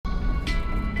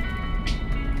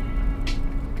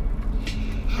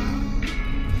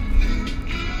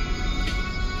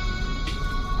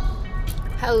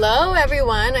Hello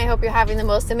everyone, I hope you're having the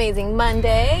most amazing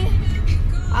Monday.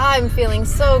 I'm feeling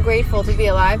so grateful to be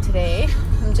alive today.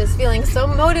 I'm just feeling so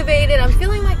motivated. I'm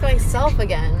feeling like myself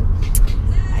again.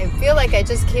 I feel like I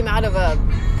just came out of a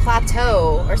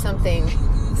plateau or something.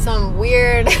 Some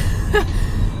weird...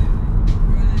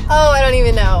 I don't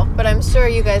even know, but I'm sure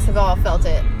you guys have all felt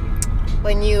it.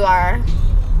 When you are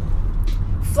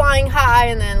flying high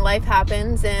and then life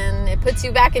happens and it puts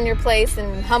you back in your place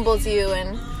and humbles you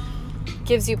and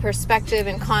gives you perspective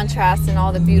and contrast and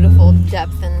all the beautiful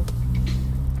depth and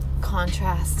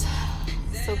contrast.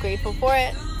 So grateful for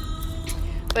it.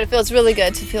 But it feels really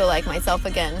good to feel like myself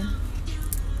again.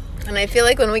 And I feel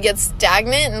like when we get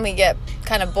stagnant and we get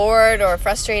kind of bored or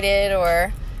frustrated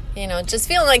or, just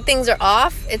feeling like things are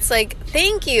off, it's like,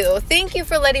 thank you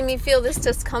for letting me feel this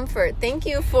discomfort. Thank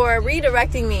you for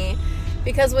redirecting me.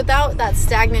 Because without that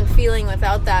stagnant feeling,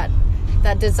 without that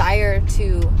desire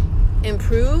to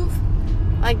improve,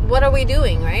 like, what are we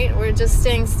doing, right? We're just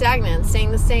staying stagnant, staying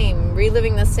the same,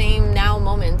 reliving the same now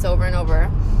moments over and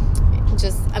over.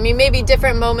 Maybe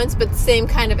different moments, but same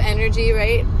kind of energy,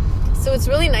 right? So it's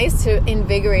really nice to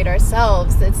invigorate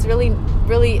ourselves. It's really,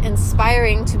 really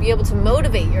inspiring to be able to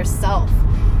motivate yourself,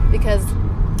 because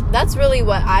that's really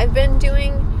what I've been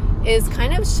doing, is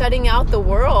kind of shutting out the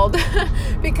world.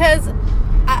 Because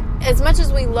as much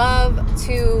as we love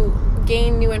to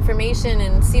gain new information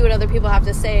and see what other people have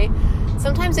to say,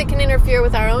 sometimes it can interfere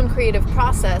with our own creative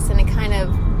process, and it kind of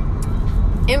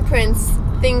imprints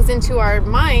things into our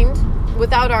mind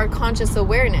without our conscious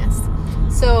awareness.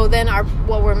 So then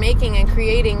what we're making and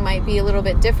creating might be a little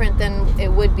bit different than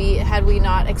it would be had we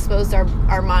not exposed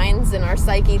our minds and our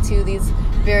psyche to these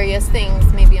various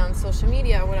things, maybe on social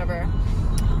media or whatever.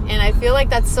 And I feel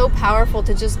like that's so powerful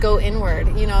to just go inward,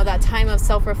 that time of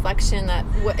self-reflection, that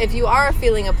if you are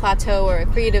feeling a plateau or a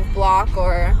creative block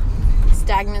or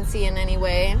stagnancy in any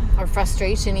way, or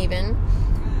frustration even,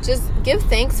 just give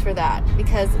thanks for that,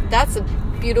 because that's a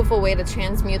beautiful way to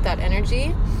transmute that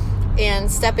energy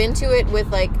and step into it with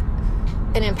like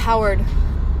an empowered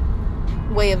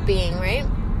way of being, right?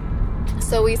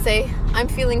 So we say, I'm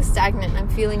feeling stagnant, I'm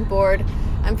feeling bored,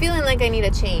 I'm feeling like I need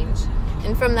a change.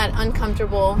 And from that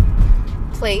uncomfortable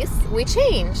place, we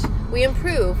change, we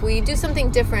improve, we do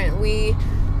something different, we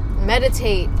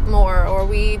meditate more, or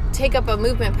we take up a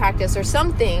movement practice or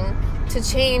something to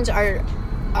change our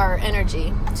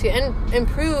energy, to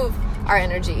improve our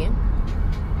energy.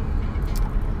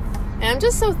 And I'm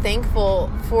just so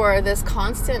thankful for this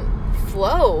constant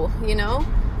flow,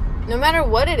 no matter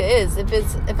what it is.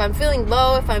 If I'm feeling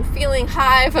low, if I'm feeling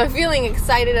high, if I'm feeling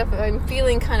excited, if I'm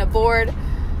feeling kind of bored,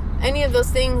 any of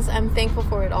those things, I'm thankful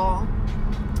for it all.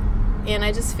 And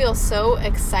I just feel so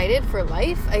excited for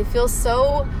life. I feel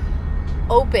so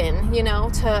open,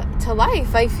 to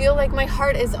life. I feel like my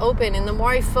heart is open, and the more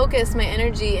I focus my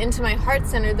energy into my heart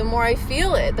center, the more I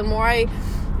feel it, the more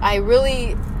I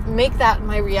really make that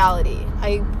my reality.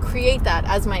 I create that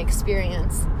as my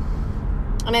experience.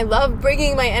 And I love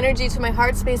bringing my energy to my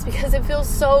heart space because it feels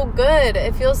so good.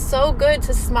 It feels so good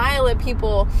to smile at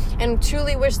people and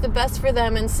truly wish the best for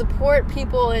them and support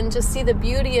people and just see the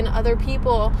beauty in other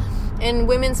people, and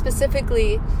women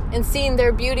specifically, and seeing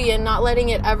their beauty and not letting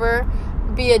it ever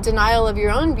be a denial of your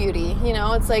own beauty.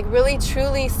 It's like really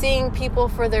truly seeing people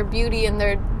for their beauty and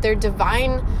their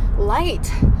divine light.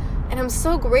 And I'm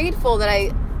so grateful that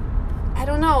I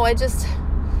don't know, I just,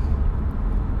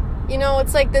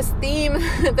 it's like this theme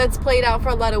that's played out for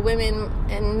a lot of women,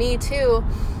 and me too.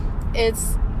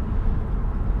 It's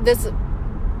this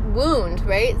wound,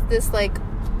 right? This, like,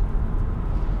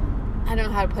 I don't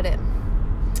know how to put it.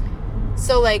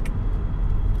 So, like,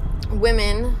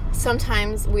 women,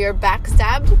 sometimes we are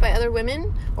backstabbed by other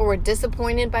women, or we're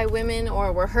disappointed by women,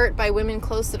 or we're hurt by women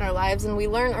close in our lives, and we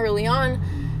learn early on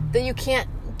that you can't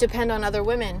depend on other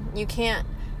women. You can't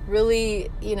really,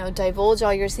 divulge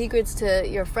all your secrets to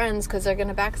your friends because they're going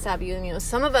to backstab you. And,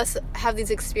 some of us have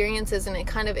these experiences, and it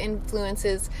kind of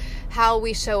influences how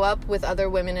we show up with other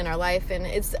women in our life. And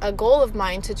it's a goal of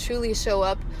mine to truly show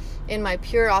up in my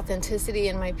pure authenticity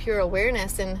and my pure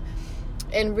awareness, and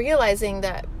realizing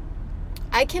that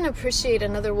I can appreciate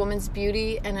another woman's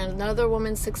beauty and another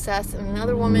woman's success and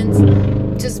another woman's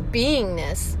just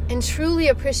beingness, and truly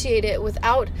appreciate it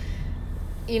without,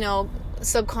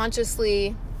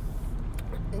 subconsciously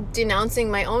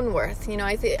denouncing my own worth.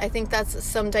 I think that's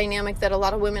some dynamic that a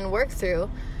lot of women work through,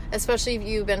 especially if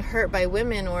you've been hurt by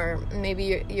women, or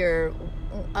maybe your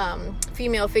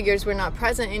female figures were not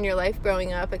present in your life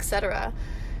growing up, etc.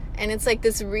 And it's like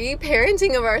this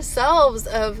reparenting of ourselves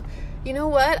of, you know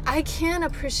what? I can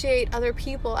appreciate other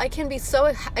people. I can be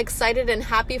so excited and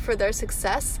happy for their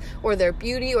success or their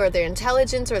beauty or their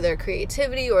intelligence or their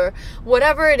creativity or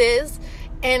whatever it is,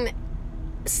 and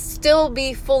still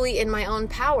be fully in my own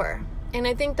power. And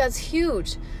I think that's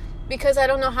huge, because I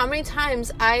don't know how many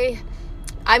times I've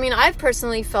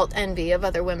personally felt envy of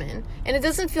other women, and it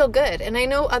doesn't feel good. And I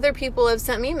know other people have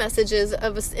sent me messages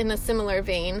in a similar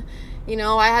vein. You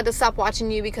know, I had to stop watching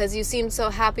you because you seemed so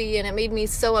happy, and it made me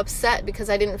so upset because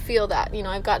I didn't feel that. You know,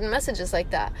 I've gotten messages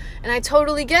like that. And I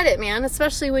totally get it, man,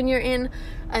 especially when you're in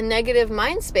a negative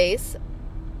mind space.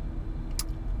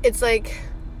 It's like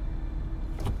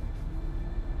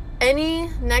any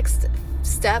next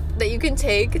step that you can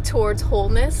take towards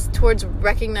wholeness, towards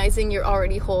recognizing you're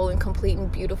already whole and complete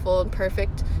and beautiful and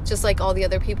perfect, just like all the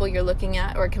other people you're looking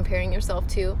at or comparing yourself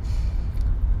to.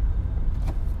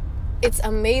 It's an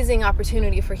amazing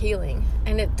opportunity for healing.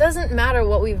 And it doesn't matter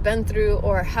what we've been through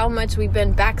or how much we've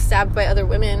been backstabbed by other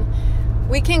women.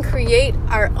 We can create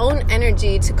our own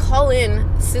energy to call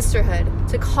in sisterhood,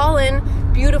 to call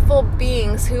in beautiful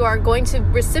beings who are going to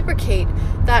reciprocate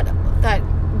that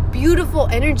beautiful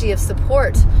energy of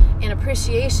support and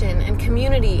appreciation and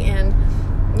community,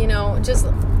 and, you know, just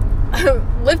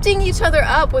lifting each other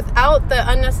up without the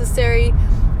unnecessary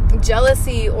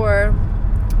jealousy or,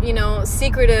 you know,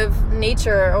 secretive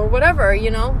nature or whatever, you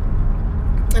know.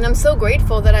 And I'm so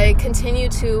grateful that I continue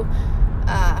to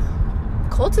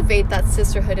cultivate that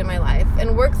sisterhood in my life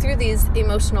and work through these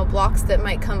emotional blocks that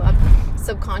might come up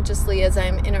subconsciously as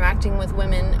I'm interacting with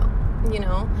women, you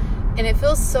know. And it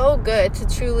feels so good to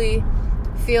truly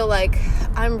feel like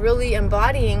I'm really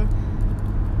embodying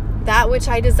that which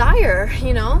I desire,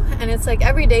 you know. And it's like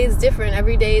every day is different,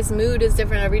 every day's mood is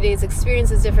different, every day's experience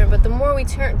is different. But the more we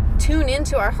tune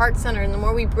into our heart center, and the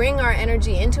more we bring our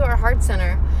energy into our heart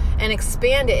center and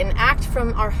expand it and act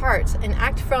from our heart and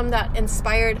act from that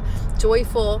inspired,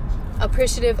 joyful,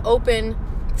 appreciative, open,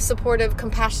 supportive,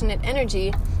 compassionate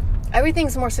energy,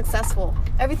 everything's more successful.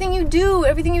 Everything you do,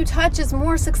 everything you touch is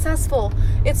more successful.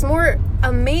 It's more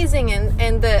amazing,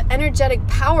 and the energetic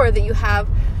power that you have,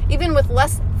 even with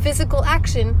less physical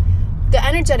action, the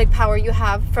energetic power you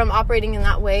have from operating in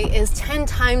that way is 10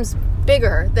 times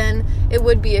bigger than it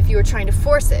would be if you were trying to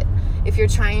force it. If you're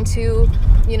trying to,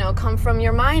 you know, come from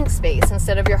your mind space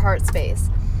instead of your heart space.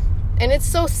 And it's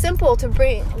so simple to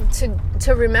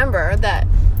remember that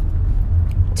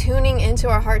tuning into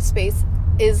our heart space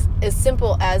is as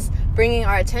simple as bringing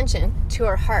our attention to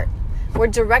our heart. We're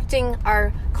directing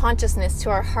our consciousness to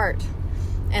our heart.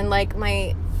 And like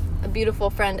my beautiful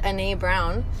friend Anae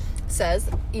Brown says,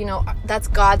 you know, that's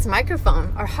God's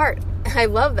microphone, our heart. I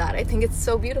love that. I think it's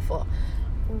so beautiful.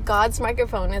 God's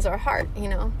microphone is our heart, you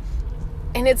know.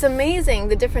 And it's amazing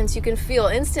the difference you can feel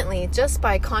instantly just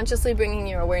by consciously bringing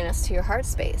your awareness to your heart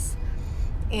space.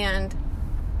 And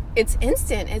it's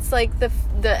instant. It's like the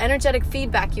energetic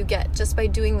feedback you get just by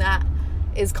doing that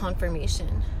is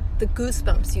confirmation. The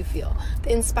goosebumps you feel,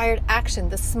 the inspired action,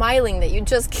 the smiling that you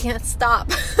just can't stop,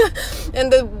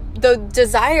 and the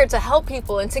desire to help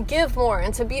people and to give more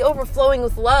and to be overflowing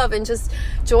with love and just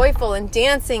joyful and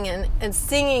dancing and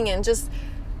singing and just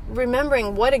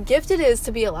remembering what a gift it is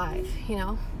to be alive, you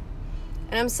know.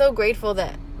 And I'm so grateful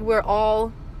that we're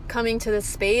all coming to this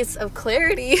space of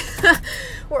clarity.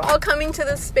 We're all coming to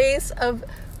this space of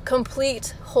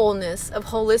complete wholeness, of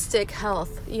holistic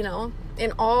health, you know,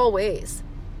 in all ways.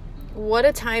 What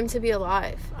a time to be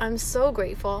alive. I'm so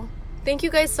grateful. Thank you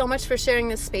guys so much for sharing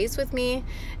this space with me,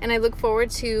 and I look forward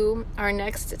to our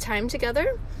next time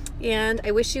together. And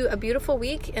I wish you a beautiful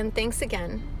week, and thanks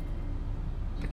again.